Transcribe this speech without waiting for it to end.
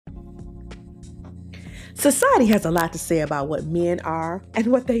Society has a lot to say about what men are and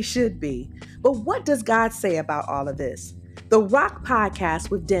what they should be. But what does God say about all of this? The Rock Podcast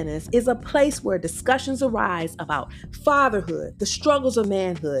with Dennis is a place where discussions arise about fatherhood, the struggles of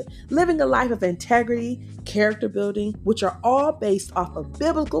manhood, living a life of integrity, character building, which are all based off of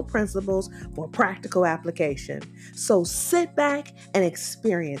biblical principles for practical application. So sit back and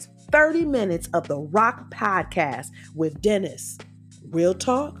experience 30 minutes of the Rock Podcast with Dennis. Real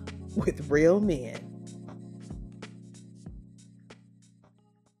talk with real men.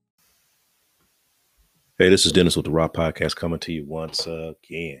 Hey, this is Dennis with the Rock Podcast coming to you once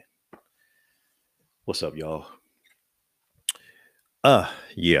again. What's up, y'all?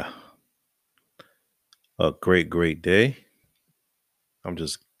 Yeah. A great day. I'm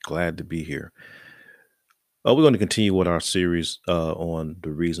just glad to be here. We're going to continue with our series on the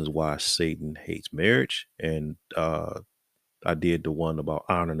reasons why Satan hates marriage. And I did the one about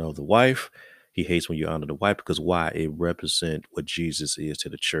honoring of the wife. He hates when you honor the wife because why? It represents what Jesus is to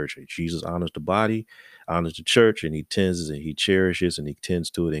the church. Jesus honors the body, honors the church, and he tends and he cherishes and he tends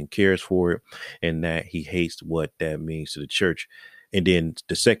to it and cares for it. And that he hates what that means to the church. And then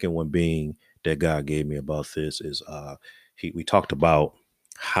the second one being that God gave me about this is we talked about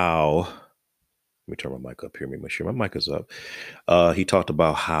how, let me turn my mic up here, make sure my mic is up. He talked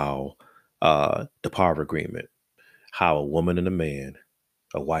about how the power of agreement, how a woman and a man,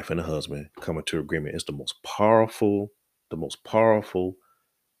 a wife and a husband come into agreement is the most powerful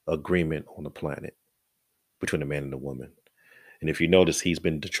agreement on the planet between a man and a woman. And if you notice, she's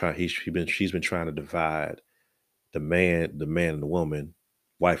been trying to divide the man and the woman,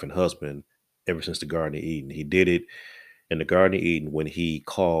 wife and husband, ever since the Garden of Eden. He did it in the Garden of Eden when he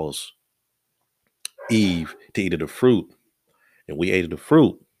calls Eve to eat of the fruit, and we ate of the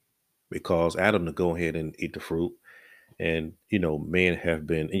fruit because Adam to go ahead and eat the fruit. And men have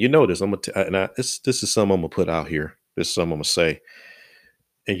been, and this. This is something I'm gonna put out here. This is something I'm gonna say.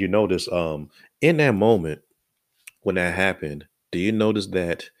 And in that moment when that happened, do you notice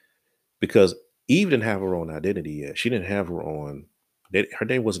that because Eve didn't have her own identity yet, she didn't have her own. Her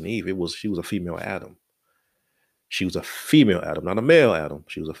name wasn't Eve. She was a female Adam. She was a female Adam, not a male Adam.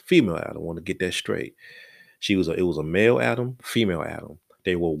 She was a female Adam. I want to get that straight. It was a male Adam, female Adam.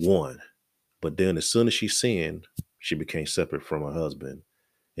 They were one. But then as soon as she sinned, she became separate from her husband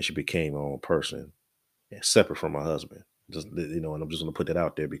and she became her own person, separate from her husband. And I'm just going to put that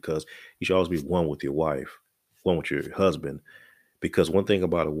out there because you should always be one with your wife, one with your husband. Because one thing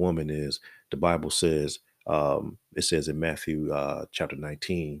about a woman is the Bible says, it says in Matthew chapter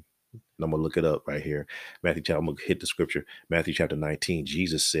 19, and I'm going to look it up right here. I'm going to hit the scripture. Matthew chapter 19,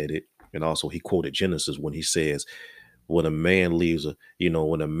 Jesus said it. And also he quoted Genesis when he says, when a man leaves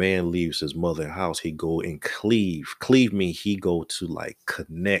his mother and house, he go and cleave me. He go to like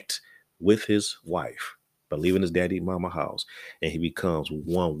connect with his wife by leaving his daddy mama house, and he becomes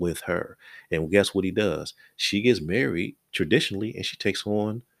one with her. And guess what he does? She gets married traditionally and she takes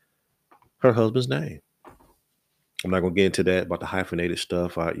on her husband's name. I'm not going to get into that about the hyphenated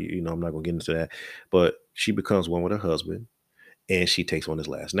stuff. I'm not going to get into that, but she becomes one with her husband and she takes on his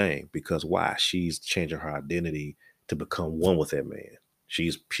last name because why? She's changing her identity to become one with that man.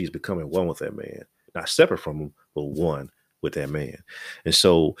 She's becoming one with that man, not separate from him, but one with that man. And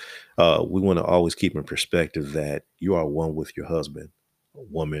so we want to always keep in perspective that you are one with your husband,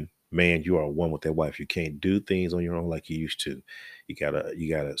 woman, man. You are one with that wife. You can't do things on your own like you used to.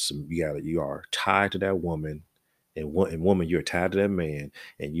 You are tied to that woman, and woman, you're tied to that man,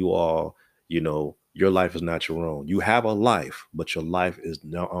 and you all, your life is not your own. You have a life, but your life is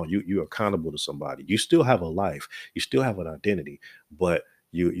not you're accountable to somebody. You still have a life. You still have an identity, but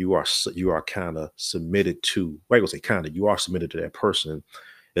you are kind of submitted to, right? I gonna say kind of, you are submitted to that person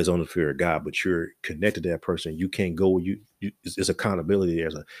as on the fear of God, but you're connected to that person. You can't go, it's accountability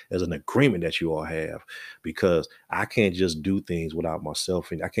as an agreement that you all have, because I can't just do things without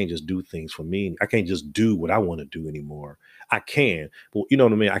myself. And I can't just do things for me. I can't just do what I want to do anymore. I can, but you know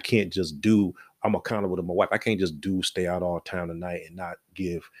what I mean? I can't just do, I'm accountable to my wife. I can't just stay out all time tonight and not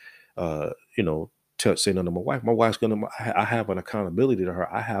give, say nothing to my wife. My wife's I have an accountability to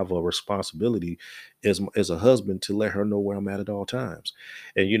her. I have a responsibility as a husband to let her know where I'm at all times.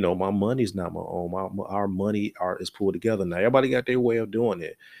 And, my money's not my own. Our money is pulled together. Now, everybody got their way of doing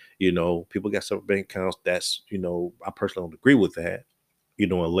it. People got separate bank accounts. That's, I personally don't agree with that,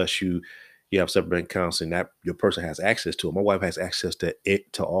 unless you have separate bank accounts and that your person has access to it. My wife has access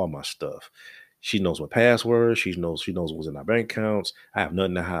to all my stuff. She knows my passwords. She knows what's in our bank accounts. I have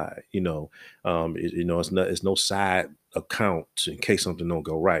nothing to hide. It's no side account in case something don't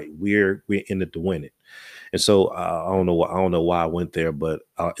go right. We're in it to win it. And so I don't know why I went there, but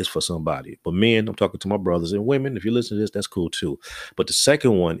it's for somebody. But men, I'm talking to my brothers, and women. If you listen to this, that's cool too. But the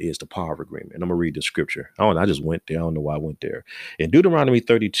second one is the power of agreement. And I'm gonna read the scripture. I just went there. I don't know why I went there. In Deuteronomy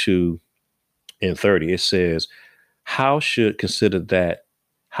 32 and 30, it says, "How should consider that?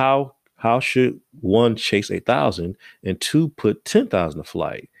 How should one chase 1,000 and two put 10,000 to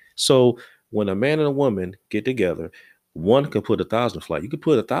flight?" So when a man and a woman get together, one can put 1,000 to flight. You can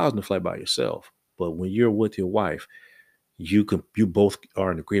put 1,000 to flight by yourself, but when you're with your wife, you both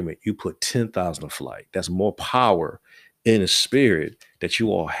are in agreement. You put 10,000 to flight. That's more power in the spirit that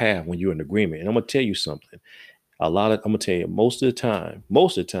you all have when you're in agreement. And I'm gonna tell you something. I'm gonna tell you, most of the time,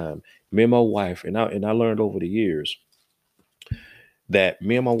 me and my wife, and I learned over the years that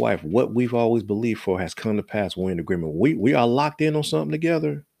me and my wife, what we've always believed for has come to pass when we're in agreement. We are locked in on something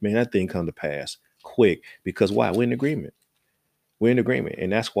together, man, that thing come to pass quick. Because why? We're in agreement. We're in agreement.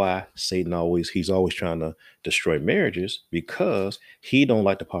 And that's why he's always trying to destroy marriages, because he don't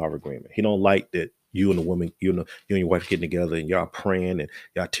like the power of agreement. He don't like that you and the woman, you and your wife getting together and y'all praying and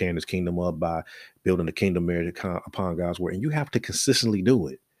y'all tearing this kingdom up by building the kingdom marriage upon God's word. And you have to consistently do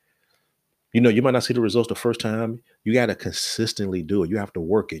it. You might not see the results the first time. You got to consistently do it. You have to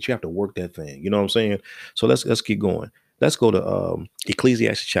work it. You have to work that thing. You know what I'm saying? So let's keep going. Let's go to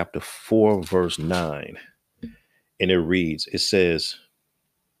Ecclesiastes chapter 4, verse 9. And it reads, it says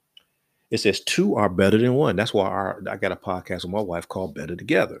two are better than one. That's why I got a podcast with my wife called Better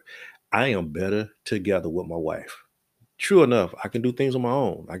Together. I am better together with my wife. True enough, I can do things on my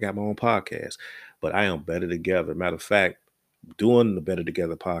own. I got my own podcast, but I am better together. Matter of fact, doing the Better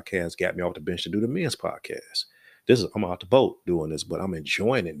Together podcast got me off the bench to do the men's podcast. I'm out the boat doing this, but I'm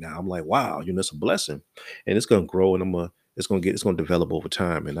enjoying it now. I'm like, wow, it's a blessing, and it's gonna grow, and it's gonna develop over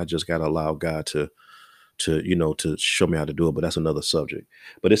time. And I just gotta allow God to show me how to do it. But that's another subject.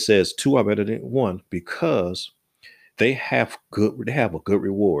 But it says two are better than one because they have a good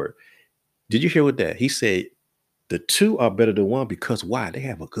reward. Did you hear what that? He said the two are better than one because why? They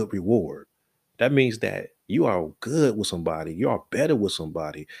have a good reward. That means that you are good with somebody. You are better with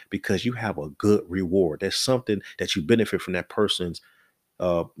somebody because you have a good reward. There's something that you benefit from that person's,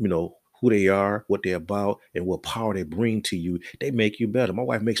 who they are, what they're about, and what power they bring to you. They make you better. My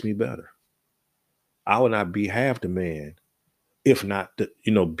wife makes me better. I would not be half the man, if not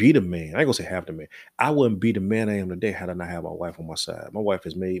be the man. I ain't gonna say half the man. I wouldn't be the man I am today had I not have my wife on my side. My wife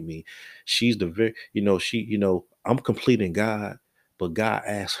has made me. She's the very, I'm complete in God, but God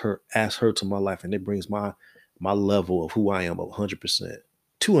asks her to my life, and it brings my level of who I am up 100%,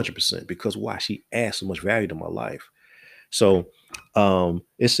 200%. Because why? She adds so much value to my life. So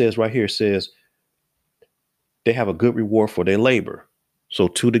it says right here, it says they have a good reward for their labor. So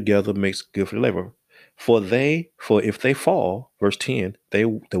two together makes good for the labor. For if they fall, verse 10,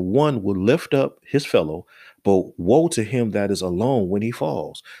 the one will lift up his fellow, but woe to him that is alone when he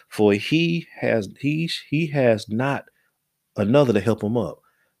falls. For he has not another to help him up.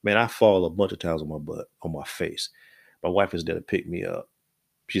 Man, I fall a bunch of times on my butt, on my face. My wife is there to pick me up.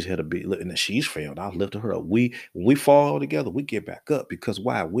 She's had to be, and she's failed. I've lifted her up. When we fall together, we get back up. Because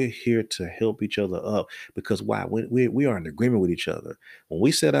why? We're here to help each other up. Because why? We are in agreement with each other. When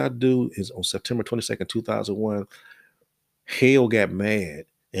we said I do is on September 22nd, 2001, hell got mad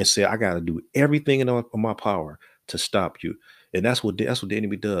and said, I got to do everything in my power to stop you. And that's what the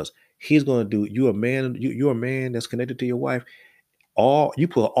enemy does. He's going to do, you're a man that's connected to your wife. You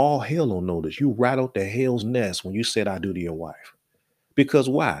put all hell on notice. You rattled the hell's nest when you said I do to your wife. Because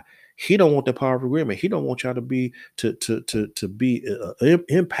why? He don't want the power of agreement. He don't want y'all to be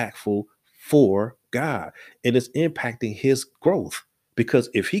impactful for God, and it's impacting His growth. Because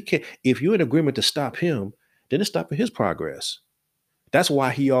if you're in agreement to stop him, then it's stopping his progress. That's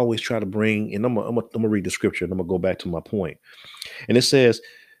why he always try to bring. And I'm gonna read the scripture, and I'm gonna go back to my point. And it says,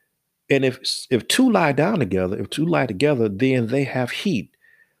 and if two lie together, then they have heat.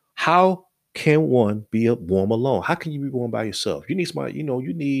 How can one be warm alone? How can you be warm by yourself? You need somebody, you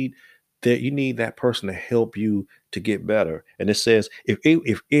need that person to help you to get better. And it says,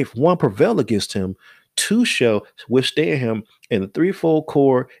 if one prevail against him, two shall withstand him, and the threefold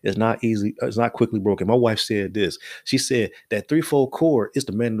cord is not quickly broken. My wife said this. She said that threefold cord is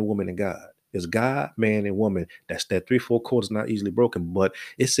the man and the woman in God. It's God, man, and woman. That threefold cord is not easily broken. But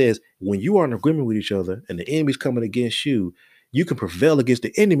it says when you are in agreement with each other and the enemy's coming against you, you can prevail against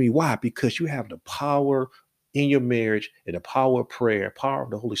the enemy. Why? Because you have the power in your marriage and the power of prayer, power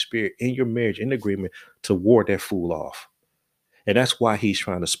of the Holy Spirit in your marriage, in agreement to ward that fool off. And that's why he's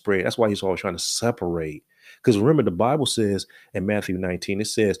trying to spread. That's why he's always trying to separate. Because remember, the Bible says in Matthew 19, it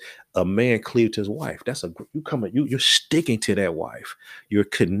says a man cleave to his wife. That's you're sticking to that wife. You're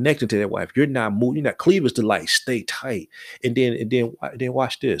connecting to that wife. You're not moving. You're not cleavage to like stay tight. And then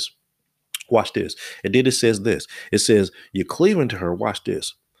watch this. Watch this. And then it says this. It says you're cleaving to her. Watch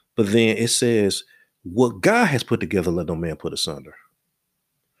this. But then it says what God has put together, let no man put asunder.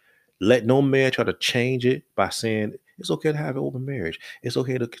 Let no man try to change it by saying it's okay to have an open marriage. It's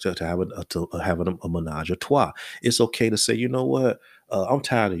okay to have a menage a trois. It's okay to say, you know what, I'm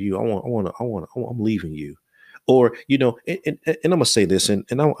tired of you. I'm leaving you. Or and I'm gonna say this, and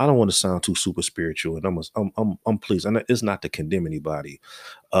I don't want to sound too super spiritual, and I'm pleased. It's not to condemn anybody,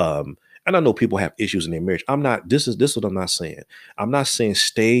 and I know people have issues in their marriage. I'm not. This is what I'm not saying. I'm not saying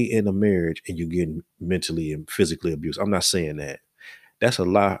stay in a marriage and you get mentally and physically abused. I'm not saying that. That's a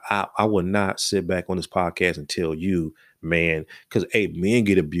lie. I will not sit back on this podcast and tell you, man, because hey, men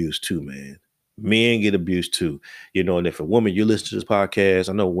get abused too, man. Men get abused too. And if a woman, you listen to this podcast,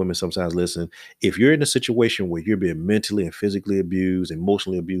 I know women sometimes listen. If you're in a situation where you're being mentally and physically abused,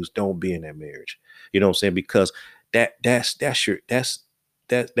 emotionally abused, don't be in that marriage. You know what I'm saying? Because that's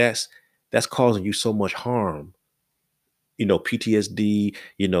causing you so much harm. PTSD,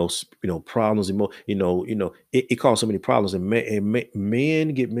 problems, it causes so many problems, and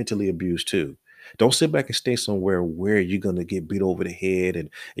men get mentally abused too. Don't sit back and stay somewhere where you're going to get beat over the head and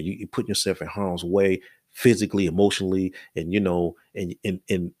you put yourself in harm's way physically, emotionally, and you're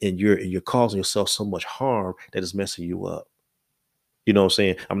causing yourself so much harm that it's messing you up. You know what I'm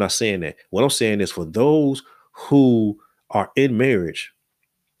saying? I'm not saying that. What I'm saying is for those who are in marriage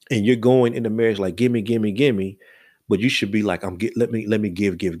and you're going into marriage like gimme, gimme, gimme, but you should be like, let me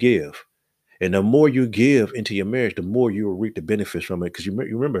give, give, give. And the more you give into your marriage, the more you will reap the benefits from it. Because you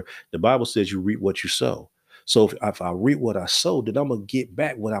remember, the Bible says you reap what you sow. So if I reap what I sow, then I'm gonna get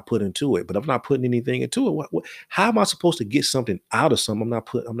back what I put into it. But if I'm not putting anything into it, how am I supposed to get something out of something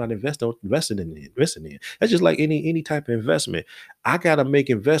I'm not investing in? That's just like any type of investment. I gotta make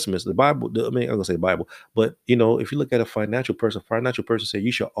investments. The Bible, I'm gonna say Bible, but if you look at a financial person said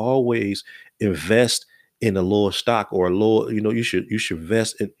you should always invest in a lower stock or a lower, you should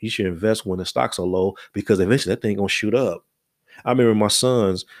invest when the stocks are low because eventually that thing gonna shoot up. I remember my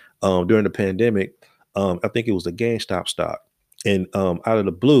sons during the pandemic, I think it was the GameStop stock. And out of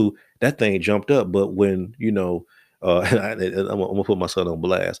the blue, that thing jumped up. But when, and I'm gonna put my son on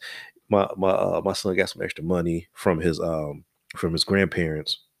blast. My son got some extra money from his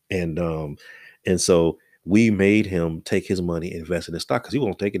grandparents. And so we made him take his money and invest in the stock because he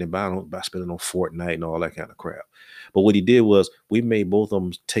wasn't taking it by spending on Fortnite and all that kind of crap. But what he did was we made both of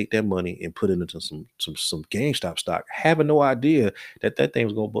them take that money and put it into some GameStop stock, having no idea that thing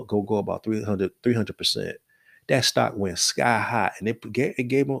was going to go about 300%. That stock went sky high, and it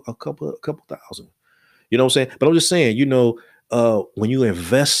gave him a couple thousand. You know what I'm saying? But I'm just saying, when you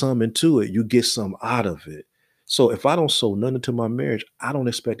invest some into it, you get some out of it. So if I don't sow nothing into my marriage, I don't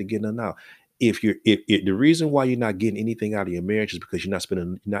expect to get nothing out. If the reason why you're not getting anything out of your marriage is because you're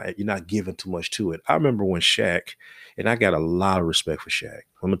not giving too much to it. I remember when Shaq, and I got a lot of respect for Shaq.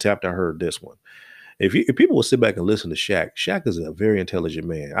 I'm gonna tell you after I heard this one. If people will sit back and listen to Shaq is a very intelligent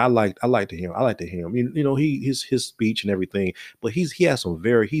man. I like to hear him. I like to hear him. His speech and everything, but he's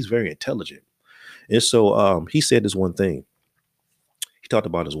very intelligent. And so he said this one thing. He talked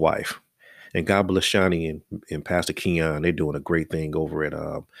about his wife. And God bless Shani and Pastor Keon. They're doing a great thing over at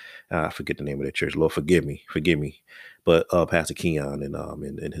I forget the name of their church. Lord, forgive me. But Pastor Keon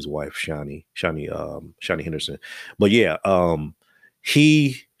and his wife Shani Henderson. But yeah,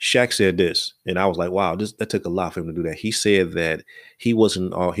 Shaq said this, and I was like, wow, that took a lot for him to do that. He said that he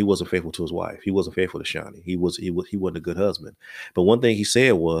wasn't faithful to his wife. He wasn't faithful to Shani. He wasn't a good husband. But one thing he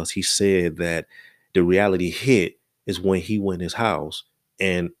said that the reality hit is when he went in his house.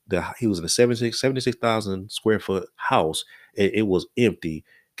 And he was in a 76,000 square foot house. It was empty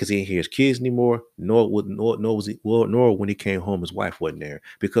because he didn't hear his kids anymore. Nor when he came home, his wife wasn't there.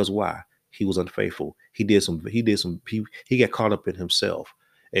 Because why? He was unfaithful. He got caught up in himself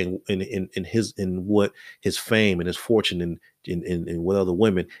and in what his fame and his fortune and what other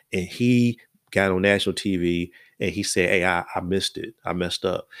women. And he got on national TV and he said, hey, I missed it. I messed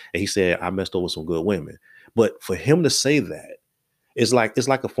up. And he said, I messed over some good women. But for him to say that, it's like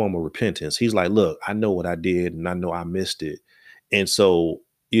a form of repentance. He's like, look, I know what I did and I know I missed it. And so,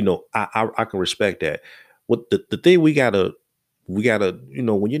 I can respect that. What the thing we gotta,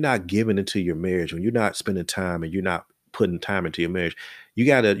 when you're not giving into your marriage, when you're not spending time and you're not putting time into your marriage, you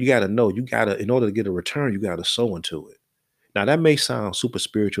gotta know, in order to get a return, you gotta sow into it. Now that may sound super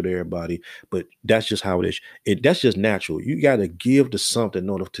spiritual to everybody, but that's just how it is. That's just natural. You gotta give to something in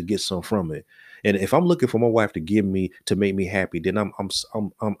order to get some from it. And if I'm looking for my wife to make me happy, then I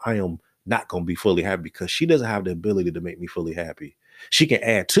am not going to be fully happy because she doesn't have the ability to make me fully happy. She can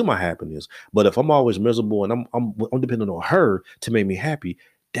add to my happiness, but if I'm always miserable and I'm depending on her to make me happy,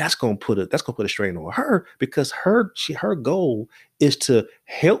 that's gonna put a strain on her because her goal is to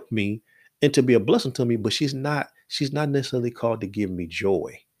help me and to be a blessing to me, but she's not necessarily called to give me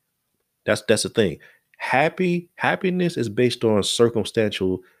joy. That's the thing. Happiness is based on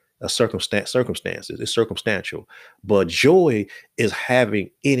circumstances. It's circumstantial, but joy is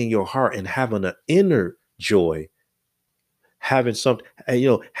having it in your heart and having an inner joy, having something,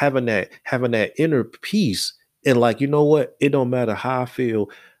 having that inner peace, and like, you know what, it don't matter how I feel,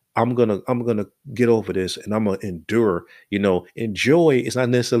 I'm gonna get over this and I'm gonna endure. And joy is not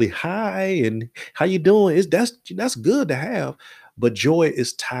necessarily hi and how you doing. That's good to have, but joy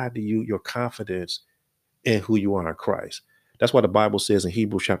is tied to your confidence in who you are in Christ. That's why the Bible says in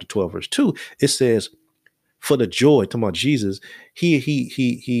Hebrews chapter 12 verse 2, it says, for the joy, talking about Jesus,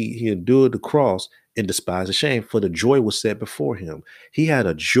 he endured the cross and despised the shame, for the joy was set before him. He had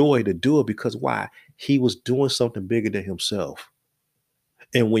a joy to do it because why? He was doing something bigger than himself.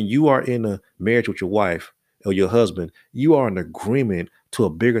 And when you are in a marriage with your wife or your husband, you are in agreement to a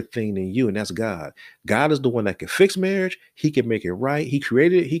bigger thing than you, and that's God. God is the one that can fix marriage. He can make it right. He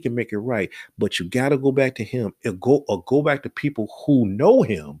created it. He can make it right. But you got to go back to him and go back to people who know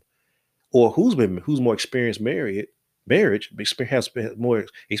him, or who's more experienced has more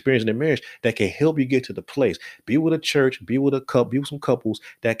experience in their marriage, that can help you get to the place. Be with a church, be with some couples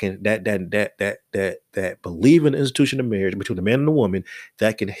that can that believe in the institution of marriage between the man and the woman,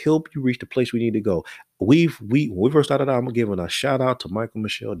 that can help you reach the place we need to go. When we first started out, I'm giving a shout out to Michael and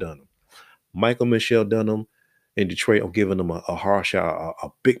Michelle Dunham. Michael and Michelle Dunham in Detroit. I'm giving them a hard shout, a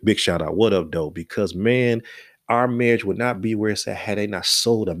big shout out. What up, though? Because man, our marriage would not be where it's at had they not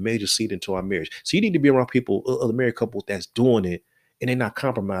sowed a major seed into our marriage. So you need to be around people, other married couples that's doing it and they're not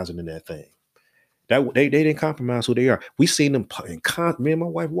compromising in that thing. That they didn't compromise who they are. We seen them me and my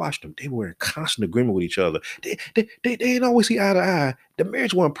wife watched them. They were in constant agreement with each other. They didn't always see eye to eye. The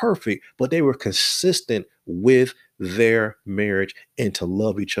marriage wasn't perfect, but they were consistent with their marriage and to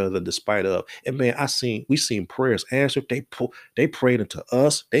love each other despite of. And man, we seen prayers answered. They prayed into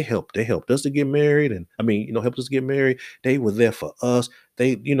us. They helped us to get married, and helped us to get married. They were there for us.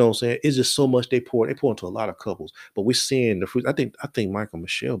 They, what I'm saying, it's just so much they poured into a lot of couples. But we're seeing the fruit. I think Michael and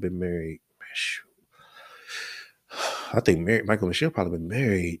Michelle been married. Shoot, I think Michael and Michelle probably been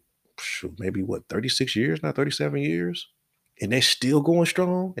married, maybe 36 years now, 37 years. And they still going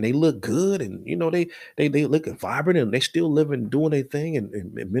strong and they look good. And, they look vibrant and they still living, doing their thing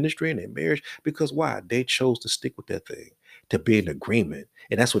and ministry and their marriage. Because why? They chose to stick with that thing, to be in agreement.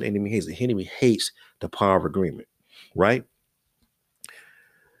 And that's what the enemy hates. The enemy hates the power of agreement, right?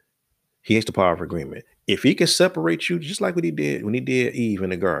 He hates the power of agreement. If he can separate you, just like what he did when he did Eve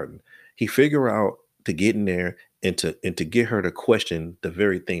in the garden, he figured out to get in there and to get her to question the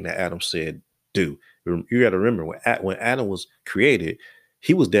very thing that Adam said do. You got to remember, when Adam was created,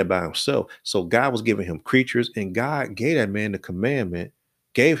 he was there by himself. So God was giving him creatures, and God gave that man the commandment,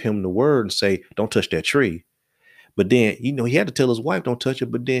 gave him the word and say, don't touch that tree. But then, he had to tell his wife, don't touch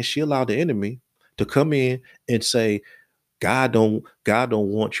it. But then she allowed the enemy to come in and say, God don't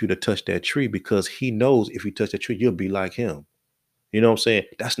want you to touch that tree because he knows if you touch that tree, you'll be like him. You know what I'm saying?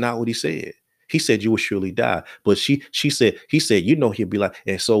 That's not what he said. He said you will surely die. But he said, he'll be like,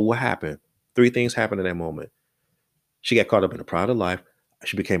 and so what happened? 3 things happened in that moment. She got caught up in the pride of life.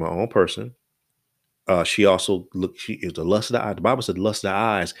 She became her own person. She also she is the lust of the eye. The Bible said the lust of the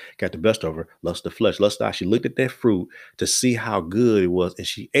eyes got the best of her. Lust of the flesh, lust of the eye. She looked at that fruit to see how good it was, and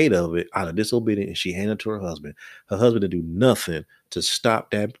she ate of it out of disobedience, and she handed it to her husband. Her husband did do nothing to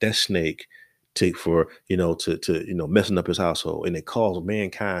stop that snake for messing up his household. And it caused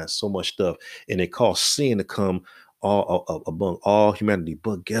mankind so much stuff, and it caused sin to come all among all humanity.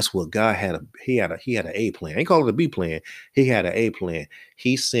 But guess what? God had an A plan. I ain't call it a B plan. He had an A plan.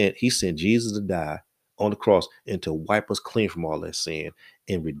 He sent Jesus to die on the cross and to wipe us clean from all that sin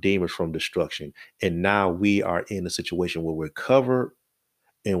and redeem us from destruction. And now we are in a situation where we're covered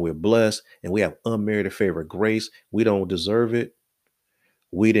and we're blessed and we have unmerited favor, grace. We don't deserve it.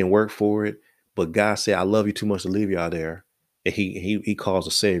 We didn't work for it, but God said, I love you too much to leave you out there. And he calls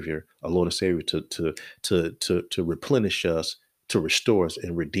a savior, a Lord and Savior to replenish us, to restore us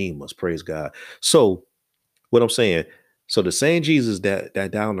and redeem us. Praise God. So what I'm saying, so the same Jesus that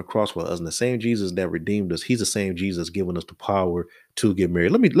died on the cross for us, and the same Jesus that redeemed us, he's the same Jesus giving us the power to get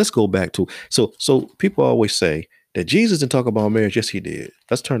married. Let's go back to, so people always say that Jesus didn't talk about marriage. Yes, he did.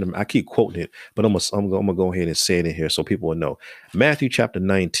 Let's turn to, I keep quoting it, but I'm gonna go ahead and say it in here so people will know. Matthew chapter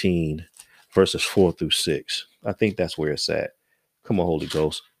 19, verses 4 through 6. I think that's where it's at. Come on, Holy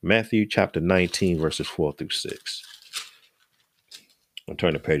Ghost. Matthew chapter 19, verses 4 through 6. I'm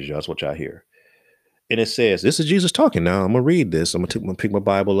turning the page, y'all. That's what y'all hear. And it says, this is Jesus talking now. I'm going to read this. I'm going to pick my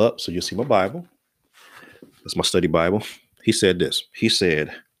Bible up so you'll see my Bible. That's my study Bible. He said this. He said,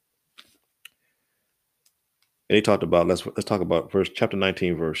 and he talked about, let's talk about chapter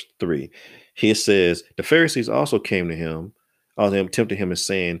 19, verse 3. He says, the Pharisees also came to him, tempting him and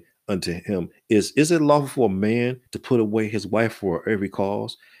saying unto him, is it lawful for a man to put away his wife for every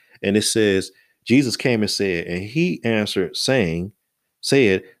cause? And it says, Jesus came and said, and he answered,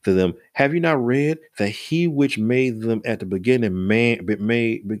 said to them, have you not read that he which made them at the beginning made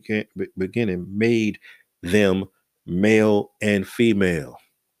them male and female?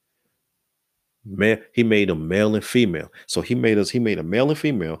 He made them male and female. So he made a male and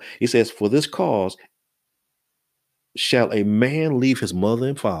female. He says, for this cause shall a man leave his mother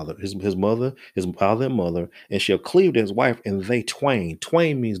and father, his father and mother, and shall cleave to his wife, and they twain.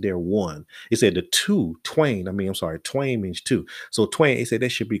 Twain means they're one. He said the two, twain. Twain means two. So twain, he said they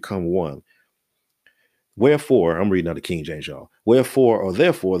should become one. Wherefore, I'm reading out the King James, y'all. Wherefore or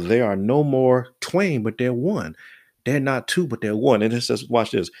therefore, they are no more twain, but they're one. They're not two, but they're one. And it says,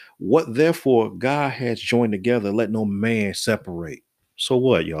 watch this. What therefore God has joined together, let no man separate. So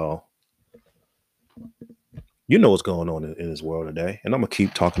what, y'all? You know what's going on in this world today. And I'm going to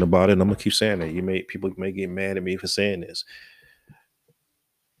keep talking about it. And I'm going to keep saying that. People may get mad at me for saying this.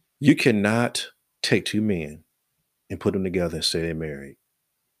 You cannot take two men and put them together and say they're married.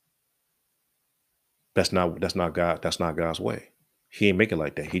 That's not God. That's not God's way. He ain't make it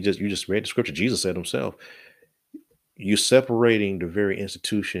like that. You just read the scripture. Jesus said himself, you're separating the very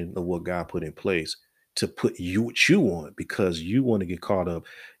institution of what God put in place to put what you want, because you want to get caught up.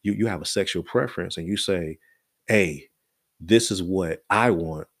 You have a sexual preference and you say, hey, this is what I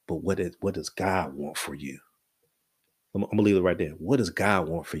want, but what does God want for you? I'm gonna leave it right there. What does God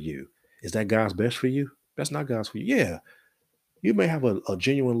want for you? Is that God's best for you? That's not God's for you. Yeah, you may have a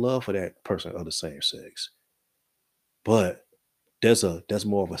genuine love for that person of the same sex, but there's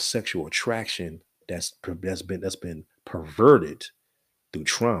more of a sexual attraction that's been perverted through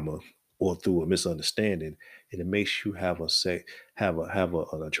trauma or through a misunderstanding, and it makes you have an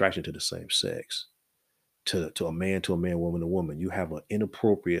attraction to the same sex, to a man, woman to woman. You have an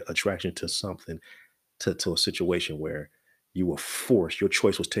inappropriate attraction to something, to a situation where you were forced, your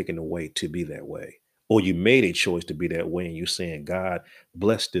choice was taken away to be that way, or you made a choice to be that way, and you're saying, God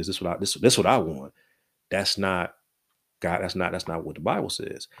bless this. This is what I want. That's not God. That's not what the Bible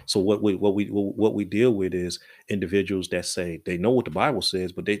says. So what we deal with is individuals that say they know what the Bible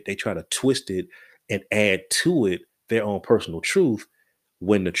says, but they try to twist it and add to it their own personal truth,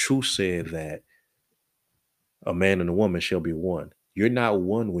 when the truth said that a man and a woman shall be one. You're not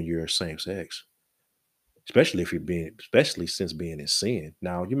one when you're same sex, especially since being in sin.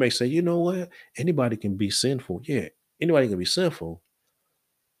 Now you may say, you know what? Anybody can be sinful. Yeah, anybody can be sinful.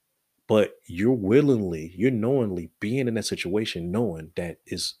 But you're knowingly being in that situation, knowing that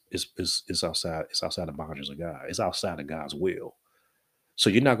it's outside the boundaries of God. It's outside of God's will. So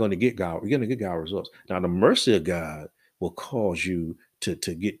you're not going to get God. You're going to get God results. Now the mercy of God will cause you to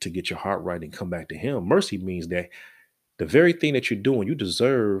get your heart right and come back to Him. Mercy means that the very thing that you're doing, you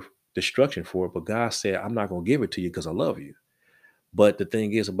deserve destruction for it, but God said, "I'm not going to give it to you because I love you." But the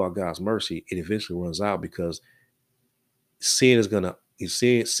thing is about God's mercy, it eventually runs out, because sin is gonna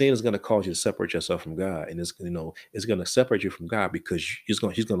cause you to separate yourself from God, and it's gonna separate you from God, because He's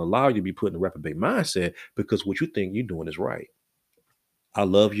gonna allow you to be put in a reprobate mindset, because what you think you're doing is right. I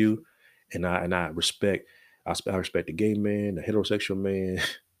love you, and I respect the gay man, the heterosexual man,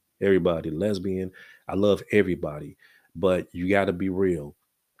 everybody, lesbian. I love everybody, but you got to be real.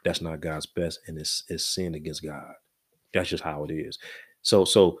 That's not God's best, and it's sin against God. That's just how it is.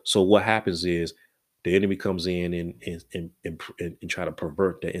 So what happens is the enemy comes in and try to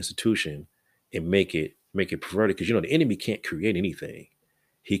pervert the institution and make it perverted, because the enemy can't create anything.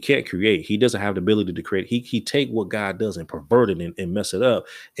 He can't create. He doesn't have the ability to create. He take what God does and pervert it and mess it up,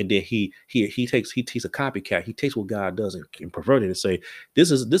 and then he's a copycat. He takes what God does and pervert it and say,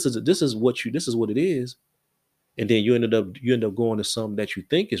 this is what it is, and then you end up going to something that you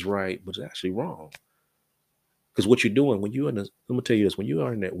think is right, but it's actually wrong. Because what you're doing let me tell you this: when you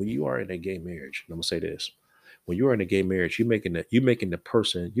are in a gay marriage, I'm gonna say this: when you are in a gay marriage, you're making that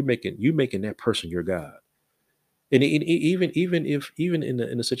person your God. And even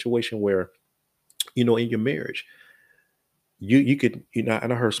in a situation where, in your marriage, you could, and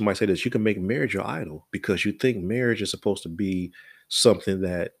I heard somebody say this: you can make marriage your idol, because you think marriage is supposed to be something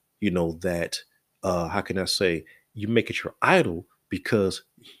that, how can I say, you make it your idol because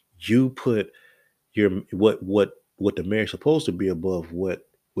You put your what the marriage is supposed to be above what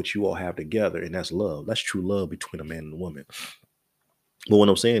you all have together, and that's love. That's true love between a man and a woman. But what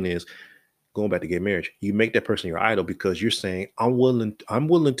I'm saying is, going back to gay marriage, you make that person your idol because you're saying, I'm willing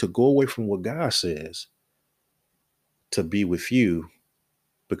to go away from what God says to be with you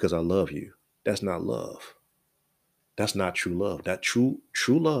because I love you. That's not love. That's not true love. That true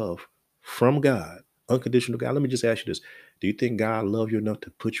love from God, unconditional God. Let me just ask you this. Do you think God loves you enough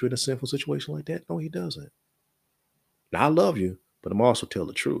to put you in a sinful situation like that? No, he doesn't. Now I love you, but I'm also tell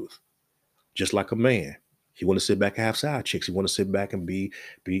the truth. Just like a man. He want to sit back and have side chicks. He want to sit back and be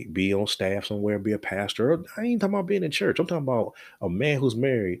on staff somewhere, be a pastor. I ain't talking about being in church. I'm talking about a man who's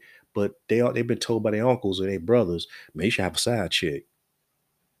married, but they've been told by their uncles or their brothers, man, you should have a side chick.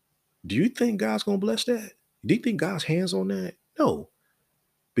 Do you think God's gonna bless that? Do you think God's hands on that? No,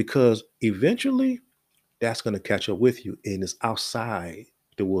 because eventually that's gonna catch up with you, and it's outside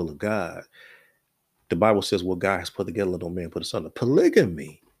the will of God. The Bible says, "What God has put together, let no man put asunder."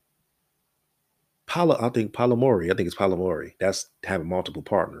 Polygamy. I think polyamory. I think it's polyamory. That's having multiple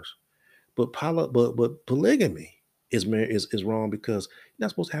partners. But polygamy is wrong because you're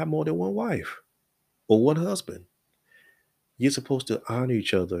not supposed to have more than one wife or one husband. You're supposed to honor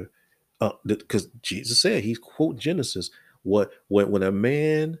each other, because Jesus said, He's quote Genesis. What when a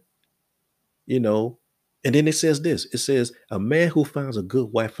man, you know, and then it says this. It says, "A man who finds a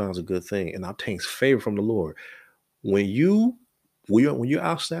good wife finds a good thing and obtains favor from the Lord." When you're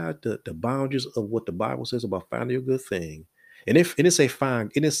outside the boundaries of what the Bible says about finding a good thing, and it say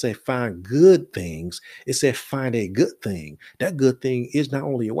find good things, it said find a good thing. That good thing is not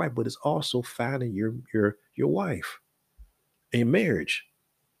only your wife, but it's also finding your wife in marriage.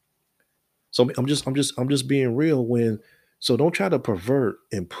 So I'm just being real so don't try to pervert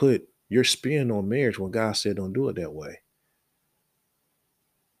and put your spin on marriage when God said don't do it that way.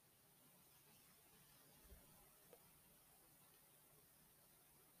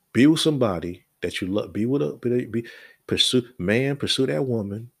 Be with somebody that you love. Pursue that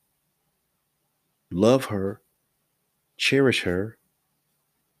woman, love her, cherish her,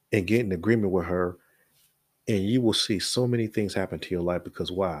 and get in agreement with her, and you will see so many things happen to your life. Because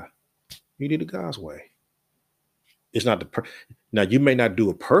why? You did it God's way. It's not now you may not do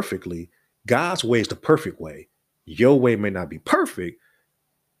it perfectly. God's way is the perfect way. Your way may not be perfect.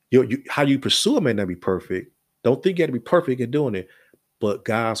 How you pursue it may not be perfect. Don't think you got to be perfect at doing it, but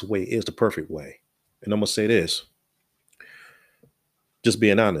God's way is the perfect way. And I'm gonna say this, just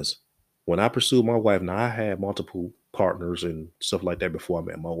being honest. When I pursued my wife, now I had multiple partners and stuff like that before I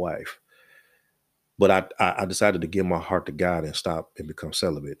met my wife. But I decided to give my heart to God and stop and become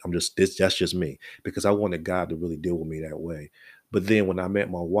celibate. That's just me, because I wanted God to really deal with me that way. But then when I met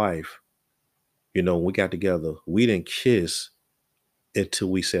my wife, when we got together, we didn't kiss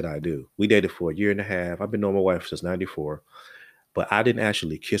until we said I do. We dated for a year and a half. I've been knowing my wife since '94, but I didn't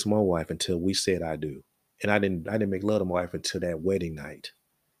actually kiss my wife until we said I do. And I didn't make love to my wife until that wedding night.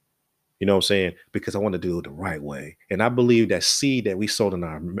 You know what I'm saying? Because I want to do it the right way. And I believe that seed that we sowed on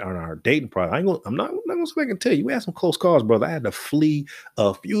our dating process. I'm not gonna sit back and tell you. We had some close calls, brother. I had to flee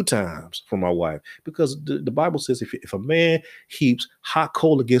a few times from my wife because the Bible says if a man heaps hot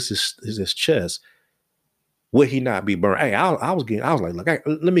coal against his chest, will he not be burned? Hey, I was like, look,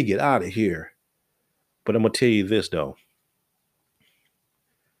 let me get out of here. But I'm gonna tell you this though.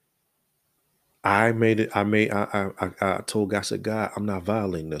 I made it. I told God, I said, God, I'm not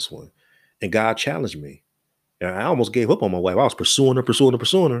violating this one, and God challenged me. And I almost gave up on my wife. I was pursuing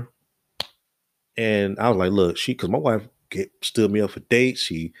her. And I was like, look, because my wife stood me up for dates.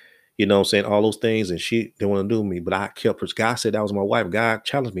 She, what I'm saying, all those things. And she didn't want to do me. But I kept her. God said that was my wife. God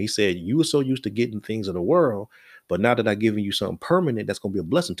challenged me. He said, you were so used to getting things in the world. But now that I've given you something permanent that's going to be a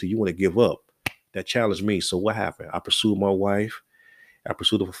blessing to you, you want to give up. That challenged me. So what happened? I pursued my wife. I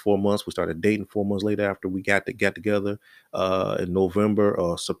pursued her for 4 months. We started dating 4 months later after we got together in November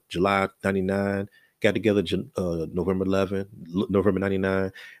or July '99. Got together November 11, November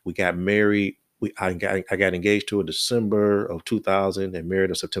 '99. We got married. I got engaged to her December of 2000 and married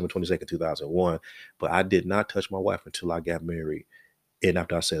her September 22nd, 2001. But I did not touch my wife until I got married and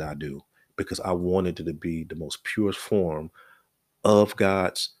after I said I do, because I wanted it to be the most purest form of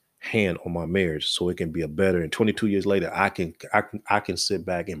God's hand on my marriage so it can be a better. And 22 years later, I can sit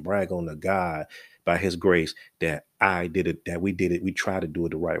back and brag on the God by his grace that I did it, that we did it. We tried to do it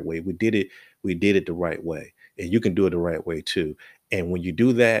the right way. We did it the right way. And you can do it the right way too. And when you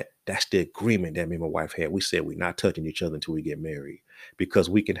do that, that's the agreement that me and my wife had. We said we're not touching each other until we get married,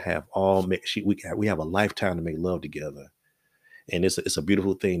 because we can have we have a lifetime to make love together. And it's a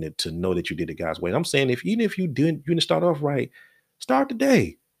beautiful thing to know that you did it God's way. And I'm saying, even if you didn't start off right, start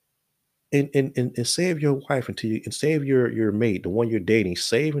today. and save your wife until you and save your mate, the one you're dating.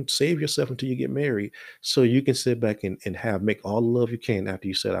 Save yourself until you get married, so you can sit back and have make all the love you can after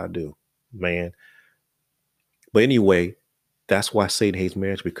you said I do, man. But anyway, that's why Satan hates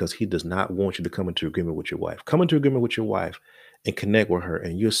marriage, because he does not want you to come into agreement with your wife. Come into agreement with your wife and connect with her,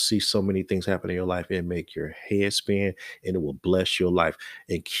 and you'll see so many things happen in your life and make your head spin, and it will bless your life.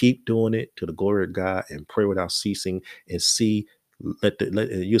 And keep doing it to the glory of God, and pray without ceasing, and see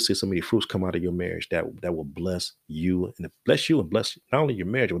you'll see so many fruits come out of your marriage that will bless you, and bless you, and bless not only your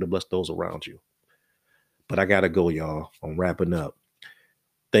marriage, but to bless those around you. But I gotta go, y'all. I'm wrapping up.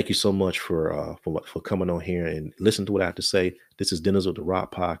 Thank you so much for coming on here and listen to what I have to say. This is Dennis of the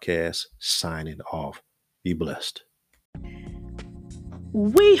Rock Podcast signing off. Be blessed.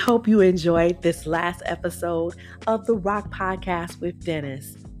 We hope you enjoyed this last episode of the Rock Podcast with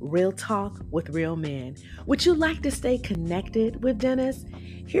Dennis, Real Talk with Real Men. Would you like to stay connected with Dennis?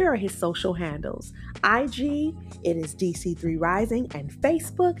 Here are his social handles. IG, it is DC3 Rising, and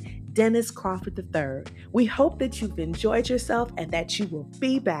Facebook, Dennis Crawford III. We hope that you've enjoyed yourself and that you will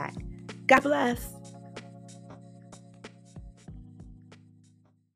be back. God bless.